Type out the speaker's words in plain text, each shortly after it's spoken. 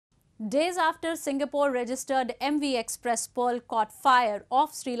Days after Singapore-registered MV Express Pearl caught fire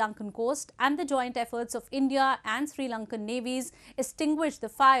off Sri Lankan coast and the joint efforts of India and Sri Lankan navies extinguished the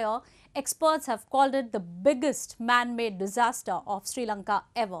fire, experts have called it the biggest man-made disaster of Sri Lanka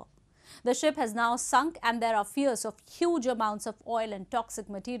ever. The ship has now sunk and there are fears of huge amounts of oil and toxic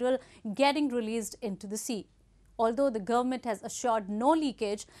material getting released into the sea. Although the government has assured no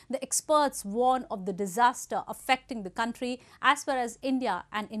leakage, the experts warn of the disaster affecting the country as far as India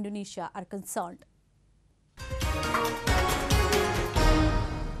and Indonesia are concerned.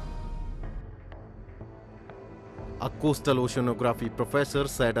 A coastal oceanography professor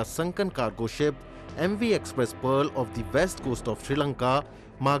said a sunken cargo ship, MV Express Pearl of the west coast of Sri Lanka,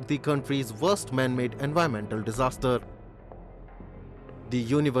 marked the country's worst man-made environmental disaster. The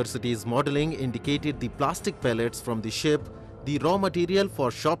university's modeling indicated the plastic pellets from the ship, the raw material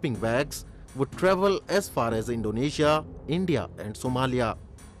for shopping bags, would travel as far as Indonesia, India and Somalia.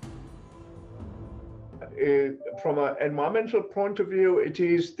 From an environmental point of view, it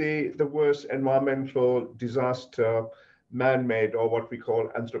is the worst environmental disaster, man-made or what we call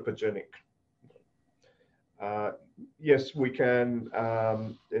anthropogenic. Yes, we can,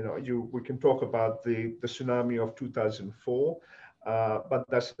 we can talk about the tsunami of 2004. But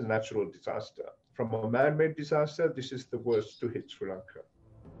that's a natural disaster. From a man-made disaster, this is the worst to hit Sri Lanka.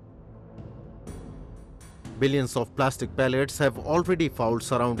 Billions of plastic pellets have already fouled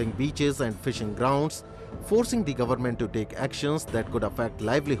surrounding beaches and fishing grounds, forcing the government to take actions that could affect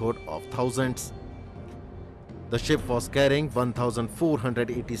livelihood of thousands. The ship was carrying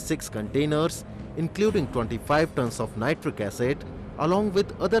 1,486 containers, including 25 tons of nitric acid, along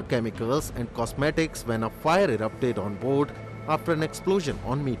with other chemicals and cosmetics when a fire erupted on board after an explosion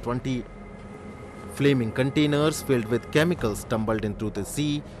on May 20. Flaming containers filled with chemicals tumbled into the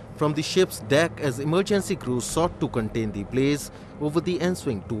sea from the ship's deck as emergency crews sought to contain the blaze over the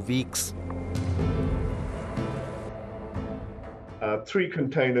ensuing 2 weeks. 3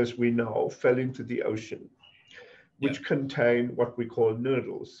 containers we know fell into the ocean, which contain what we call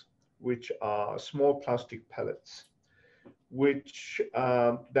nurdles, which are small plastic pellets, which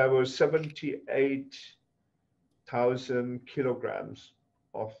there were 78,000 kilograms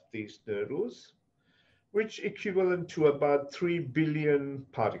of these nurdles, which equivalent to about 3 billion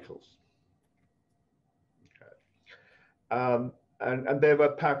particles. Okay. And they were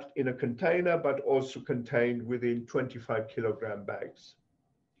packed in a container, but also contained within 25 kilogram bags.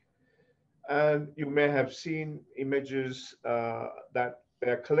 And you may have seen images that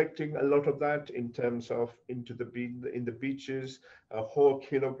they're collecting a lot of that in terms of in the beaches, whole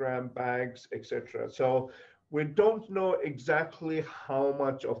kilogram bags, etc. So we don't know exactly how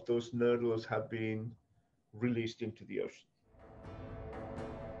much of those nurdles have been released into the ocean.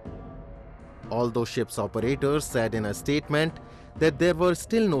 Although ship's operators said in a statement that there were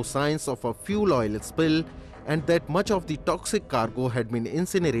still no signs of a fuel oil spill and that much of the toxic cargo had been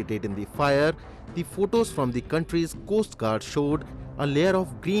incinerated in the fire, the photos from the country's Coast Guard showed a layer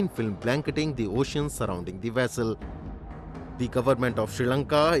of green film blanketing the ocean surrounding the vessel. The government of Sri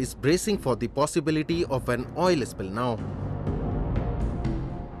Lanka is bracing for the possibility of an oil spill now.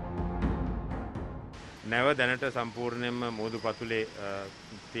 නැව දැනට සම්පූර්ණයෙන්ම මෝදු පතුලේ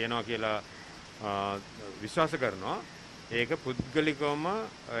තියෙනවා කියලා විශ්වාස කරනවා. ඒක පුද්ගලිකවම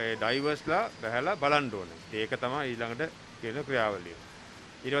ඩයිවර්ස්ලා බහැලා බලන්න ඕනේ. ඒක තමයි ඊළඟට කියන ක්‍රියාවලිය.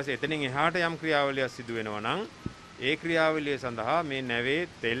 ඊට පස්සේ එතනින් එහාට යම් ක්‍රියාවලියක් සිදු වෙනවා නම් ඒ ක්‍රියාවලිය සඳහා මේ නැවේ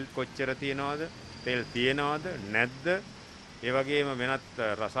තෙල් කොච්චර තියෙනවද? තෙල් තියෙනවද නැද්ද? ඒ වගේම වෙනත්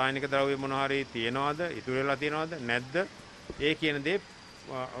රසායනික ද්‍රව්‍ය මොනවා හරි තියෙනවද? ඉතුරු වෙලා තියෙනවද නැද්ද? ඒ කියන දේ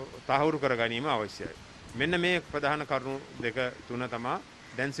තහවුරු කර ගැනීම අවශ්‍යයි. මෙන්න මේ ප්‍රධාන කරුණු දෙක තුන තමයි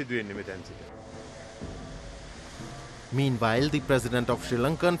දැන් සිදු වෙන්නේ මෙතෙන් සිට. Meanwhile, the president of Sri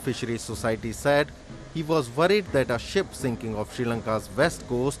Lankan Fisheries Society said he was worried that a ship sinking off Sri Lanka's west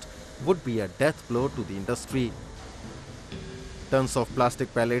coast would be a death blow to the industry. Tons of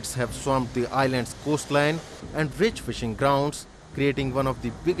plastic pellets have swamped the island's coastline and rich fishing grounds, creating one of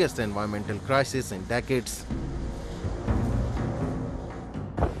the biggest environmental crises in decades.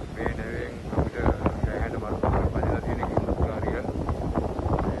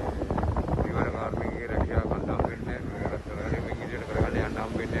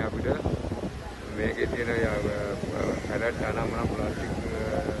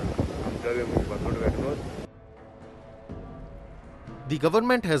 The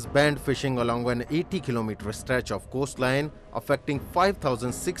government has banned fishing along an 80-kilometer stretch of coastline, affecting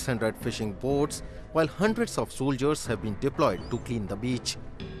 5,600 fishing boats, while hundreds of soldiers have been deployed to clean the beach.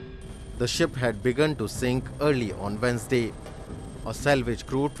 The ship had begun to sink early on Wednesday. A salvage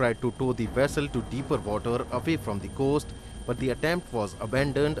crew tried to tow the vessel to deeper water away from the coast, but the attempt was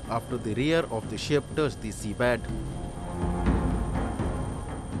abandoned after the rear of the ship touched the seabed.